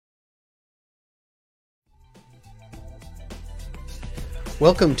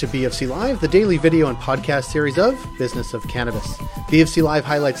Welcome to BFC Live, the daily video and podcast series of Business of Cannabis. BFC Live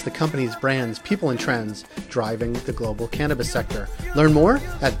highlights the company's brands, people, and trends driving the global cannabis sector. Learn more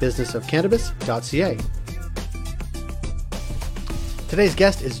at businessofcannabis.ca. Today's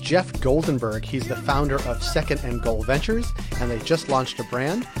guest is Jeff Goldenberg. He's the founder of Second and Goal Ventures, and they just launched a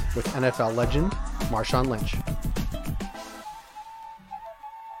brand with NFL legend Marshawn Lynch.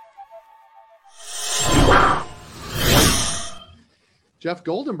 Jeff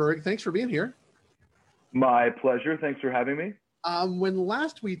Goldenberg, thanks for being here. My pleasure. Thanks for having me. When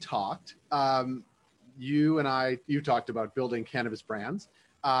last we talked, you talked about building cannabis brands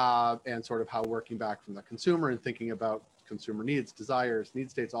and sort of how working back from the consumer and thinking about consumer needs, desires, need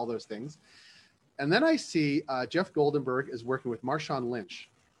states, all those things. And then I see Jeff Goldenberg is working with Marshawn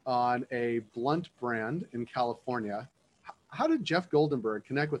Lynch on a blunt brand in California. How did Jeff Goldenberg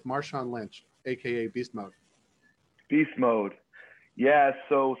connect with Marshawn Lynch, aka Beast Mode? Beast Mode. Yeah,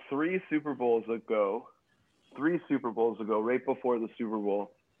 so three Super Bowls ago, right before the Super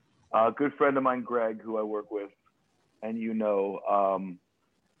Bowl, a good friend of mine, Greg, who I work with, and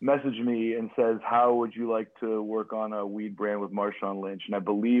messaged me and says, how would you like to work on a weed brand with Marshawn Lynch? And I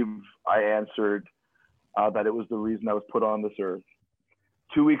believe I answered that it was the reason I was put on this earth.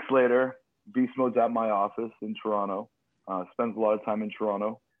 2 weeks later, Beast Mode's at my office in Toronto, spends a lot of time in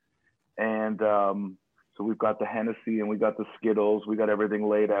Toronto. And so we've got the Hennessy and we got the Skittles, we got everything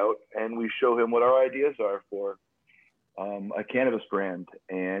laid out, and we show him what our ideas are for a cannabis brand.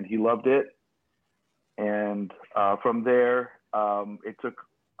 And he loved it. And from there, it took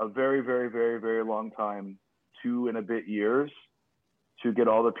a very, very, very, very long time, 2 and a bit years, to get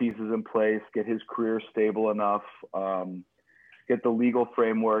all the pieces in place, get his career stable enough, get the legal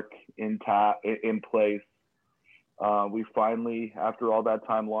framework in place. We finally, after all that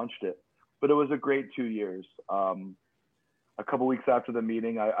time, launched it. But it was a great 2 years. A couple weeks after the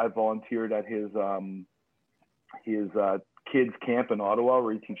meeting, I volunteered at his kids camp in Ottawa,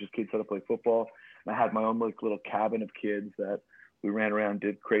 where he teaches kids how to play football. And I had my own little cabin of kids that we ran around,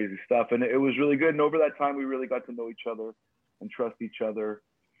 did crazy stuff. And it was really good. And over that time, we really got to know each other and trust each other.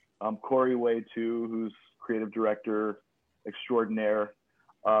 Corey Way, too, who's creative director extraordinaire.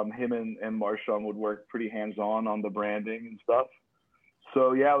 Him and Marshawn would work pretty hands-on on the branding and stuff.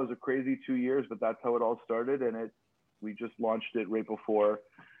 So yeah, it was a crazy 2 years, but that's how it all started. And we just launched it right before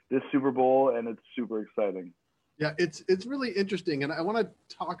this Super Bowl, and it's super exciting. Yeah, it's really interesting. And I want to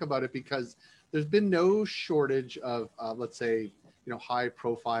talk about it because there's been no shortage of, let's say, high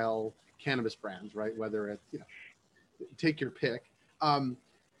profile cannabis brands, right? Whether it's, take your pick.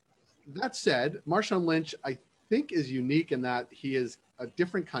 That said, Marshawn Lynch, I think, is unique in that he is a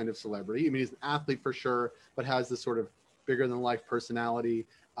different kind of celebrity. I mean, he's an athlete for sure, but has this sort of bigger than life personality,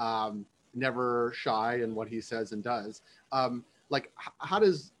 never shy in what he says and does. How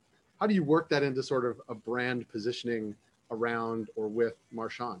do you work that into sort of a brand positioning around or with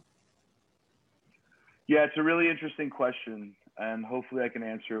Marshawn? Yeah, it's a really interesting question, and hopefully I can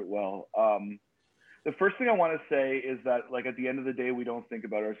answer it well. The first thing I want to say is that, at the end of the day, we don't think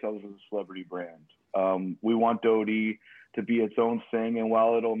about ourselves as a celebrity brand. We want Doty to be its own thing, and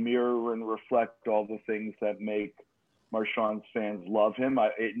while it'll mirror and reflect all the things that make Marshawn's fans love him,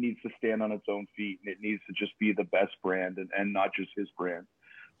 it needs to stand on its own feet, and it needs to just be the best brand and not just his brand.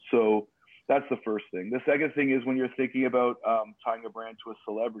 So that's the first thing. The second thing is, when you're thinking about tying a brand to a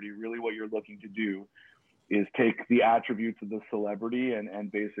celebrity, really what you're looking to do is take the attributes of the celebrity and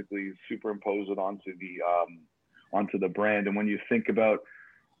basically superimpose it onto the brand. And when you think about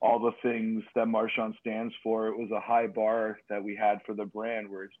all the things that Marshawn stands for, it was a high bar that we had for the brand,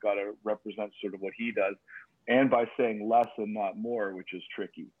 where it's got to represent sort of what he does, and by saying less and not more, which is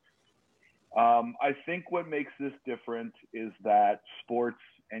tricky. I think what makes this different is that sports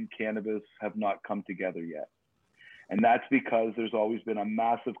and cannabis have not come together yet. And that's because there's always been a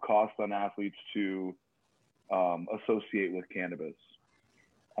massive cost on athletes to associate with cannabis.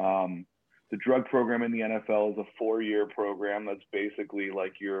 The drug program in the NFL is a 4-year program that's basically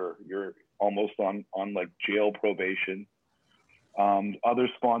like you're almost on like jail probation. Other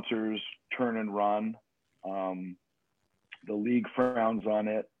sponsors turn and run. The league frowns on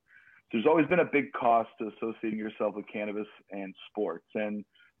it. There's always been a big cost to associating yourself with cannabis and sports. And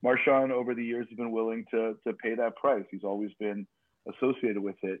Marshawn, over the years, has been willing to pay that price. He's always been associated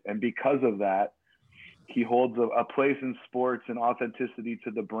with it. And because of that, he holds a place in sports and authenticity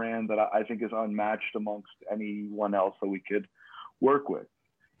to the brand that I think is unmatched amongst anyone else that we could work with.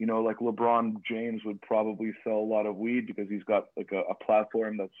 Like LeBron James would probably sell a lot of weed because he's got like a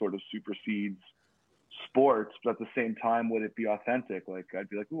platform that sort of supersedes sports, but at the same time, would it be authentic? Like, I'd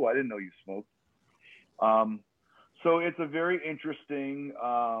be like, "Ooh, I didn't know you smoked." So it's a very interesting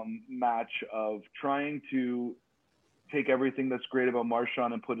match of trying to take everything that's great about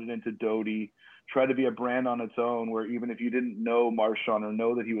Marchand and put it into Doty, try to be a brand on its own, where even if you didn't know Marchand or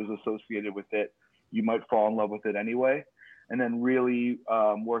know that he was associated with it, you might fall in love with it anyway. And then really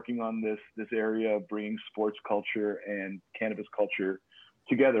working on this area of bringing sports culture and cannabis culture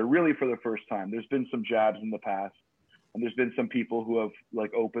together, really for the first time. There's been some jabs in the past, and there's been some people who have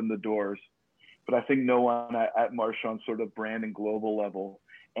like opened the doors, but I think no one at Marchand's sort of brand and global level,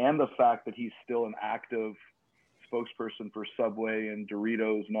 and the fact that he's still an active spokesperson for Subway and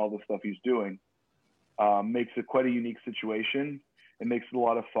Doritos and all the stuff he's doing, makes it quite a unique situation. It makes it a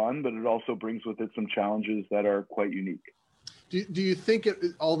lot of fun, but it also brings with it some challenges that are quite unique. Do you think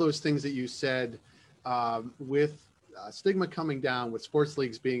all those things that you said, with stigma coming down, with sports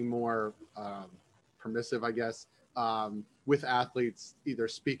leagues being more permissive, I guess, with athletes either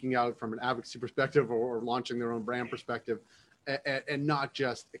speaking out from an advocacy perspective or launching their own brand perspective, and not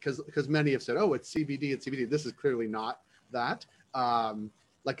just because many have said, oh, it's CBD, it's CBD. This is clearly not that.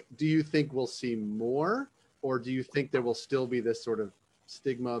 Like, do you think we'll see more, or do you think there will still be this sort of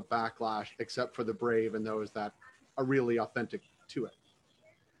stigma backlash, except for the brave and those that are really authentic to it?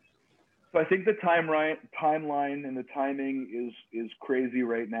 So I think the timeline and the timing is crazy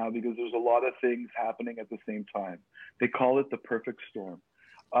right now, because there's a lot of things happening at the same time. They call it the perfect storm.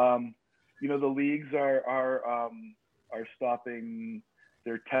 The leagues are stopping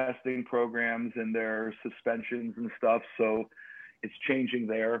their testing programs and their suspensions and stuff, so it's changing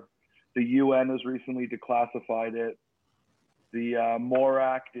there. The UN has recently declassified it. The MORE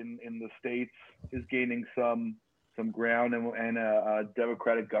Act in the States is gaining some ground, and a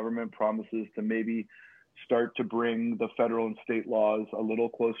democratic government promises to maybe start to bring the federal and state laws a little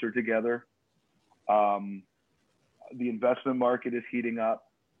closer together. The investment market is heating up.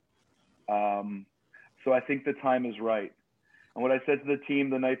 So I think the time is right. And what I said to the team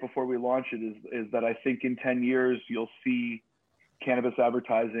the night before we launch it is that I think in 10 years, you'll see cannabis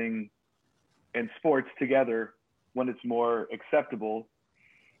advertising and sports together when it's more acceptable.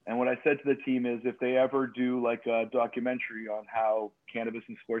 And what I said to the team is, if they ever do like a documentary on how cannabis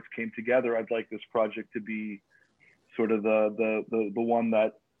and sports came together, I'd like this project to be sort of the one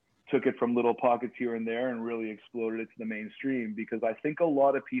that took it from little pockets here and there and really exploded it to the mainstream, because I think a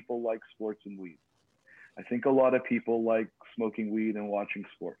lot of people like sports and weed. I think a lot of people like smoking weed and watching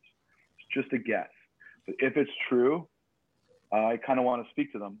sports. It's just a guess. But if it's true, I kind of want to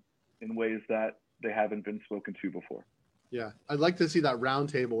speak to them in ways that they haven't been spoken to before. Yeah, I'd like to see that round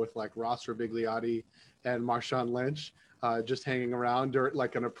table with like Ross Bigliotti and Marshawn Lynch just hanging around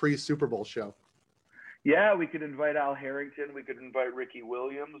like on a pre-Super Bowl show. Yeah, we could invite Al Harrington. We could invite Ricky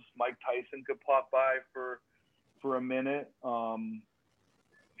Williams. Mike Tyson could pop by for a minute.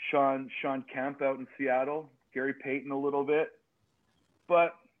 Sean Kemp out in Seattle. Gary Payton a little bit.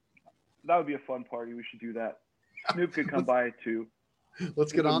 But that would be a fun party. We should do that. Snoop could come by too.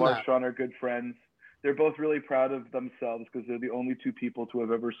 Let's get on that. Marchand are good friends. They're both really proud of themselves because they're the only two people to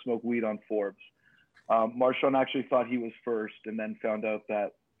have ever smoked weed on Forbes. Marchand actually thought he was first and then found out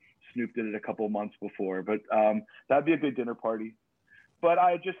that Snoop did it a couple of months before. But that'd be a good dinner party. But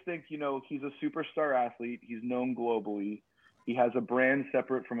I just think, he's a superstar athlete. He's known globally. He has a brand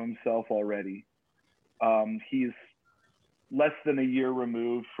separate from himself already. He's less than a year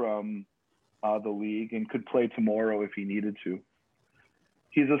removed from the league and could play tomorrow if he needed to.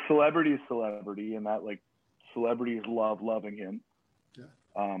 He's a celebrity, and that like celebrities loving him.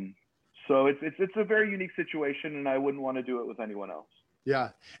 Yeah. So it's a very unique situation, and I wouldn't want to do it with anyone else. Yeah,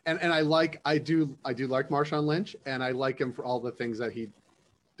 and I do like Marshawn Lynch, and I like him for all the things that he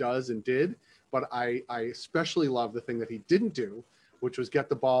does and did. But I especially love the thing that he didn't do, which was get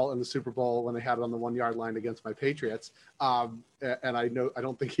the ball in the Super Bowl when they had it on the 1 yard line against my Patriots. And I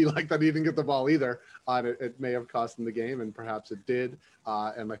don't think he liked that he didn't get the ball either. It may have cost him the game, and perhaps it did.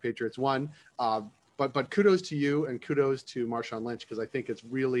 And my Patriots won. But kudos to you and kudos to Marshawn Lynch, because I think it's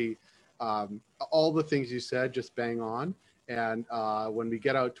really all the things you said, just bang on. And when we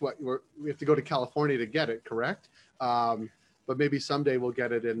get out to we have to go to California to get it, correct? But maybe someday we'll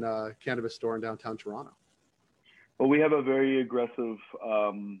get it in a cannabis store in downtown Toronto. Well, we have a very aggressive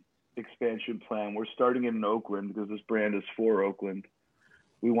expansion plan. We're starting in Oakland because this brand is for Oakland.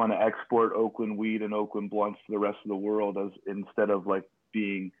 We want to export Oakland weed and Oakland blunts to the rest of the world instead of like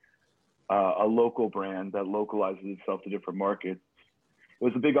being a local brand that localizes itself to different markets. It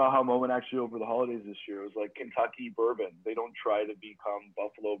was a big aha moment actually over the holidays this year. It was like Kentucky bourbon. They don't try to become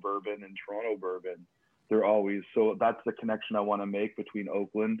Buffalo bourbon and Toronto bourbon. They're always, so that's the connection I want to make between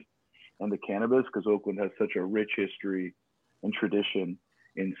Oakland and the cannabis, because Oakland has such a rich history and tradition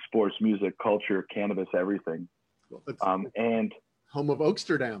in sports, music, culture, cannabis, everything. So And home of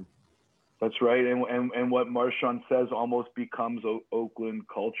Oaksterdam. That's right. And what Marchand says almost becomes Oakland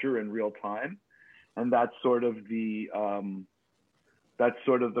culture in real time. And that's sort of the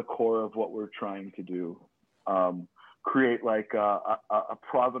core of what we're trying to do. Create like a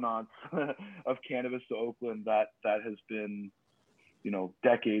provenance of cannabis to Oakland that has been,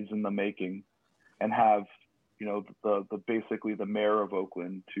 decades in the making, and have, the basically the mayor of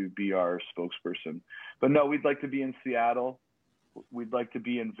Oakland to be our spokesperson. But no, we'd like to be in Seattle. We'd like to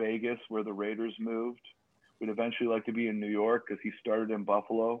be in Vegas, where the Raiders moved. We'd eventually like to be in New York, because he started in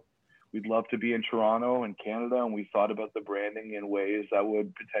Buffalo. We'd love to be in Toronto and Canada, and we thought about the branding in ways that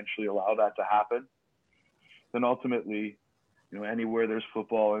would potentially allow that to happen. Then ultimately, anywhere there's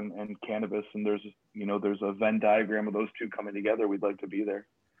football and cannabis, and there's a Venn diagram of those two coming together, we'd like to be there.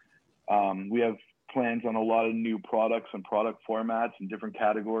 We have plans on a lot of new products and product formats and different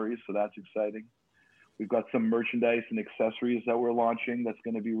categories, so that's exciting. We've got some merchandise and accessories that we're launching that's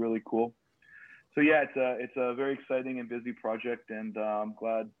going to be really cool. So yeah, it's a very exciting and busy project, and I'm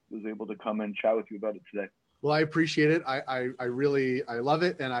glad I was able to come and chat with you about it today. Well, I appreciate it. I really love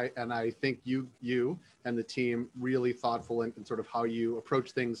it, and I think you and the team really thoughtful in sort of how you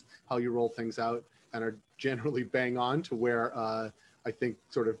approach things, how you roll things out, and are generally bang on to where I think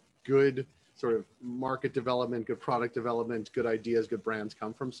sort of good sort of market development, good product development, good ideas, good brands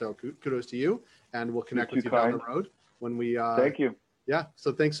come from. So kudos to you, and we'll connect with you down the road when we. Thank you. Yeah.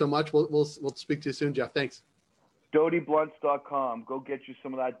 So thanks so much. We'll speak to you soon, Jeff. Thanks. DotyBlunts.com. Go get you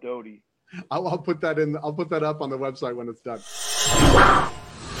some of that Doty. I'll put that in. I'll put that up on the website when it's done.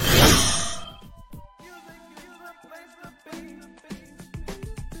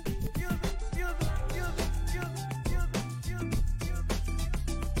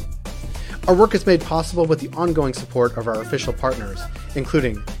 Our work is made possible with the ongoing support of our official partners,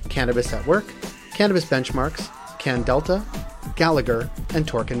 including Cannabis at Work, Cannabis Benchmarks, CanDelta, Gallagher, and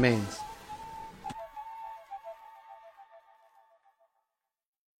Torque & Mains.